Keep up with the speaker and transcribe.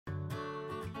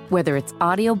Whether it's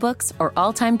audiobooks or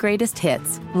all-time greatest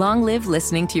hits, long live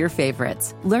listening to your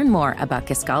favorites. Learn more about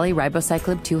Kisqali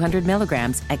Ribociclib 200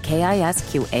 milligrams at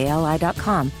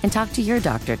KISQALI.com and talk to your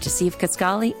doctor to see if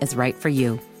Kisqali is right for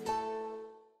you.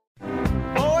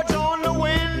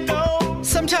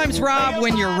 Sometimes, Rob,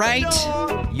 when you're right,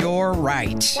 you're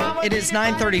right. It is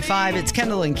 9:35. It's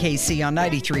Kendall and Casey on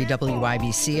 93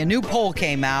 WIBC. A new poll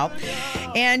came out,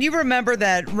 and you remember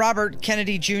that Robert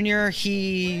Kennedy Jr.,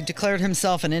 he declared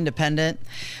himself an independent.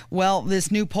 Well,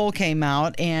 this new poll came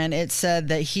out, and it said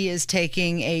that he is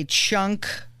taking a chunk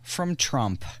from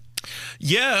Trump.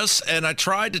 Yes, and I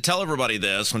tried to tell everybody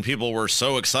this when people were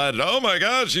so excited. Oh, my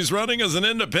gosh, he's running as an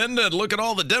independent. Look at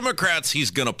all the Democrats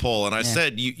he's going to pull. And I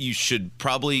said you should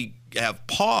probably have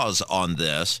pause on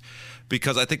this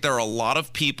because I think there are a lot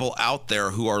of people out there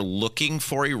who are looking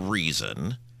for a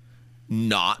reason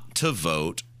not to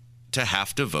vote, to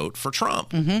have to vote for Trump.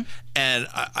 Mm-hmm. And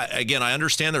I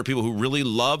understand there are people who really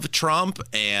love Trump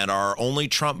and are only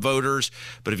Trump voters.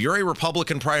 But if you're a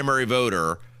Republican primary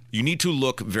voter, you need to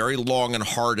look very long and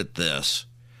hard at this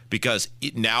because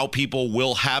now people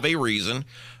will have a reason.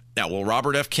 Now, will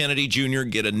Robert F. Kennedy Jr.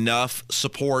 get enough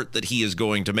support that he is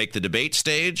going to make the debate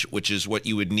stage, which is what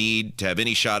you would need to have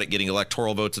any shot at getting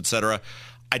electoral votes, et cetera?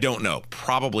 I don't know.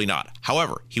 Probably not.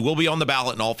 However, he will be on the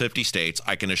ballot in all 50 states.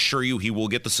 I can assure you he will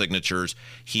get the signatures.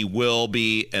 He will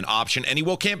be an option, and he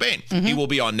will campaign. Mm-hmm. He will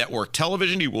be on network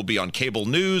television. He will be on cable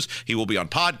news. He will be on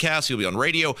podcasts. He'll be on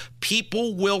radio.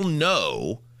 People will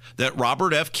know that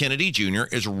Robert F. Kennedy Jr.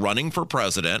 is running for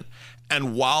president.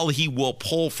 And while he will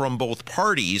pull from both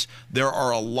parties, there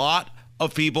are a lot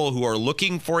of people who are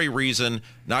looking for a reason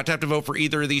not to have to vote for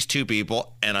either of these two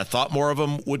people. And I thought more of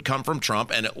them would come from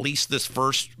Trump. And at least this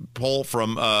first poll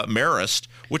from Marist,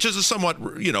 which is a somewhat,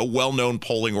 well-known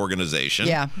polling organization,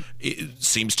 it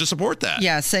seems to support that.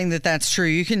 Yeah, saying that that's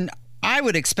true. I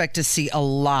would expect to see a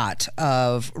lot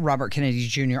of Robert Kennedy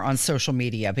Jr. on social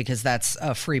media because that's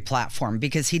a free platform,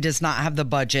 because he does not have the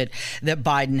budget that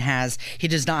Biden has. He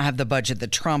does not have the budget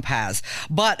that Trump has.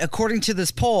 But according to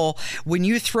this poll, when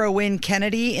you throw in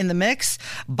Kennedy in the mix,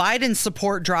 Biden's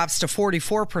support drops to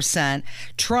 44%,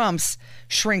 Trump's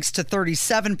shrinks to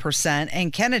 37%,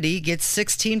 and Kennedy gets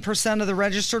 16% of the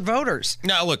registered voters.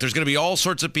 Now, look, there's going to be all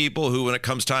sorts of people who, when it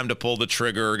comes time to pull the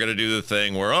trigger, are going to do the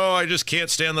thing where, I just can't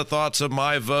stand the thoughts of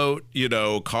my vote,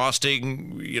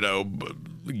 costing,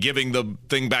 giving the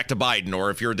thing back to Biden, or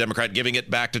if you're a Democrat, giving it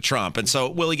back to Trump. And so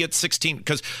will he get 16?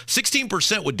 Because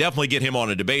 16% would definitely get him on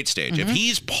a debate stage. Mm-hmm. If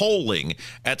he's polling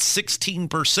at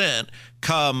 16%,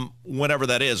 come whenever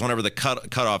that is, whenever the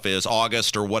cutoff is,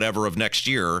 August or whatever of next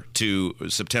year to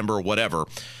September or whatever,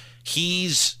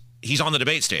 he's on the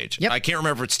debate stage. Yep. I can't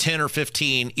remember if it's 10 or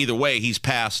 15. Either way, he's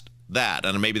past that.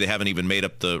 And maybe they haven't even made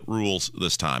up the rules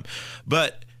this time.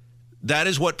 But that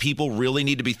is what people really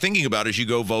need to be thinking about as you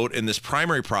go vote in this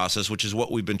primary process, which is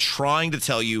what we've been trying to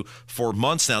tell you for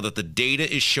months now, that the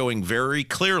data is showing very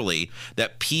clearly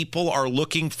that people are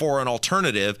looking for an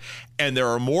alternative, and there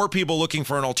are more people looking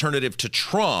for an alternative to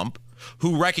Trump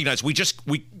who recognize we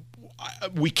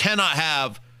cannot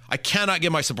have. I cannot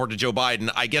give my support to Joe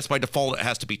Biden. I guess by default it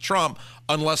has to be Trump,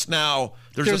 unless now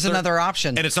there's another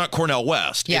option. And it's not Cornel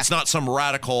West. Yeah. It's not some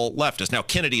radical leftist. Now,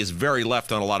 Kennedy is very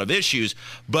left on a lot of issues,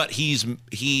 but he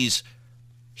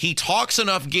talks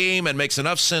enough game and makes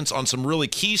enough sense on some really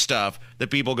key stuff that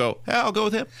people go, hey, I'll go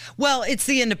with him. Well, it's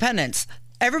the independents.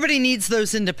 Everybody needs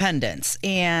those independents,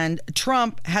 and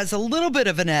Trump has a little bit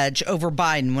of an edge over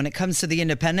Biden when it comes to the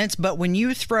independents. But when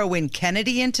you throw in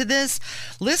Kennedy into this,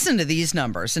 listen to these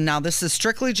numbers. And now this is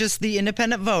strictly just the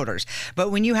independent voters. But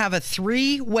when you have a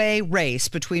three-way race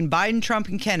between Biden, Trump,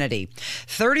 and Kennedy,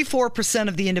 34%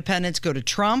 of the independents go to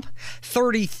Trump,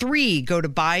 33 go to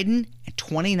Biden, and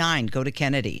 29 go to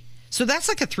Kennedy. So that's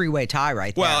like a three-way tie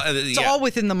right there. Well, it's all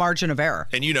within the margin of error.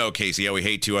 And Casey, we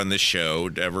hate to on this show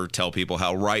ever tell people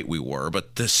how right we were,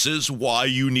 but this is why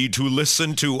you need to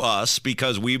listen to us,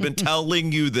 because we've been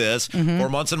telling you this for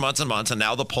months and months and months, and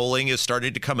now the polling is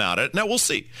starting to come out. Now we'll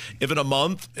see. If in a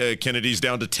month Kennedy's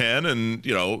down to 10 and,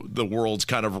 the world's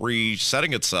kind of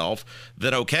resetting itself,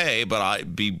 then okay, but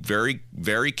I'd be very,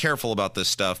 very careful about this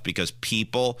stuff, because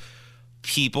people,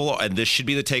 and this should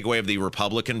be the takeaway of the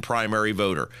Republican primary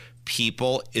voter,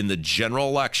 people in the general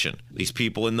election, these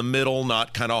people in the middle,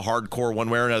 not kind of hardcore one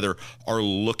way or another, are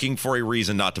looking for a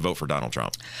reason not to vote for Donald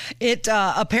Trump. It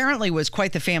apparently was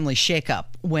quite the family shakeup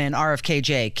when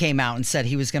RFK came out and said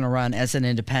he was going to run as an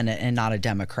independent and not a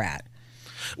Democrat.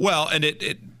 Well, and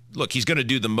look, he's going to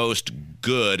do the most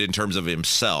good in terms of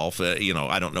himself.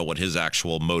 I don't know what his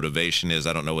actual motivation is.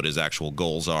 I don't know what his actual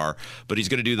goals are, but he's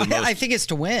going to do the most. I think it's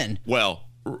to win. Well,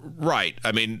 Right.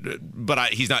 I mean,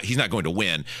 but he's not going to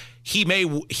win. He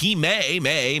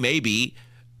maybe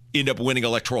end up winning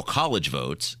electoral college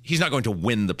votes. He's not going to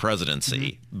win the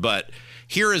presidency. But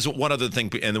here is one other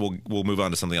thing, and then we'll move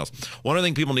on to something else. One other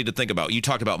thing people need to think about. You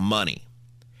talked about money.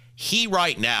 He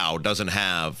right now doesn't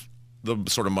have the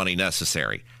sort of money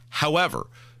necessary. However,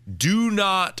 do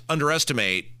not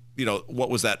underestimate, what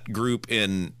was that group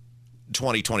in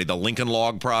 2020, the Lincoln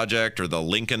Log Project or the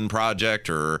Lincoln Project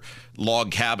or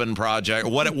Log Cabin Project,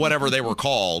 or whatever they were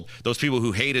called, those people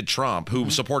who hated Trump, who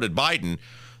supported Biden,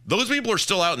 those people are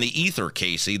still out in the ether,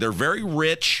 Casey. They're very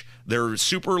rich. They're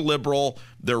super liberal.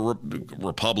 They're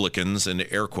Republicans, in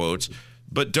air quotes.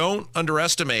 But don't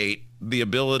underestimate the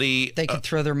ability. They could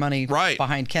throw their money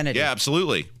behind Kennedy. Yeah,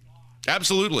 absolutely.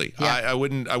 Absolutely. Yeah. I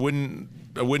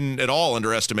wouldn't at all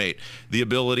underestimate the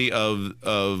ability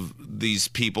of these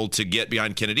people to get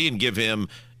behind Kennedy and give him,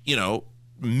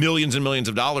 millions and millions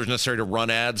of dollars necessary to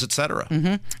run ads, et cetera.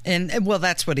 And well,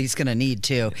 that's what he's going to need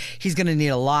too. He's going to need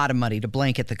a lot of money to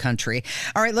blanket the country.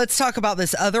 All right, let's talk about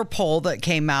this other poll that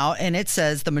came out, and it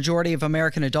says the majority of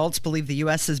American adults believe the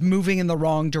U.S. is moving in the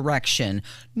wrong direction.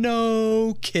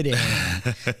 No kidding.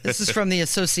 This is from the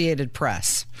Associated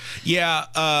Press.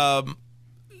 Yeah.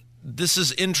 This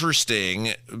is interesting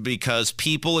because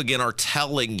people, again, are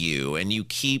telling you, and you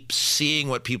keep seeing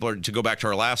what people are, to go back to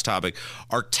our last topic,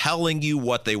 are telling you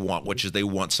what they want, which is they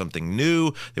want something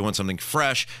new, they want something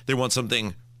fresh, they want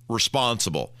something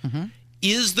responsible.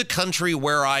 Is the country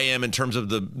where I am in terms of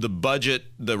the budget,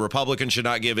 the Republicans should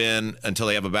not give in until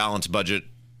they have a balanced budget?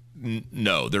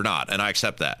 No, they're not, and I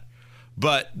accept that.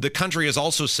 But the country has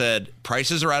also said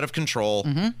prices are out of control.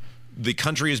 The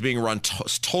country is being run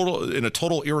in a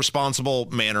total irresponsible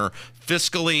manner,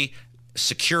 fiscally,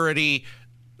 security,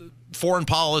 foreign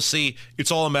policy.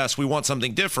 It's all a mess. We want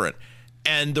something different.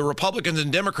 And the Republicans and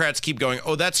Democrats keep going,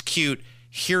 oh, that's cute.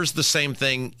 Here's the same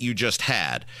thing you just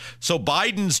had. So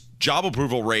Biden's job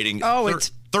approval rating,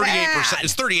 it's 38%.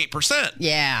 It's 38%.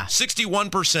 Yeah.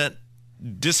 61%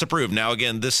 disapprove. Now,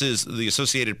 again, this is the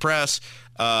Associated Press,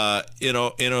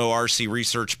 NORC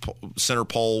Research Center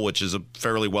poll, which is a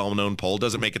fairly well-known poll.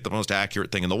 Doesn't make it the most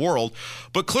accurate thing in the world,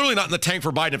 but clearly not in the tank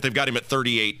for Biden if they've got him at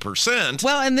 38%.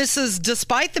 Well, and this is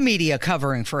despite the media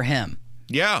covering for him.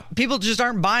 Yeah. People just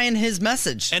aren't buying his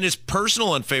message. And his personal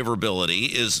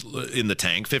unfavorability is in the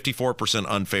tank, 54%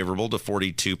 unfavorable to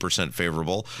 42%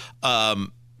 favorable.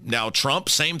 Now, Trump,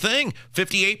 same thing,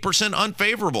 58%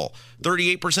 unfavorable,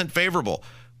 38% favorable.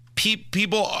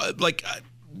 People,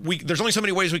 there's only so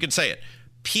many ways we can say it.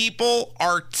 People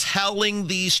are telling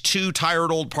these two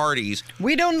tired old parties,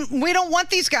 we don't want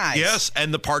these guys. Yes,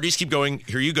 and the parties keep going,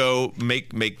 here you go,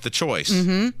 make the choice.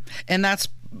 And that's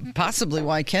possibly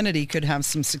why Kennedy could have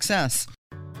some success.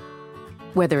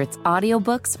 Whether it's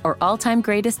audiobooks or all-time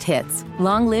greatest hits,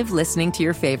 long live listening to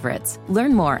your favorites.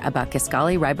 Learn more about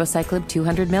Kisqali Ribociclib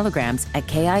 200 milligrams at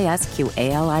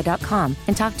KISQALI.com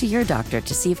and talk to your doctor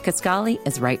to see if Kisqali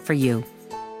is right for you.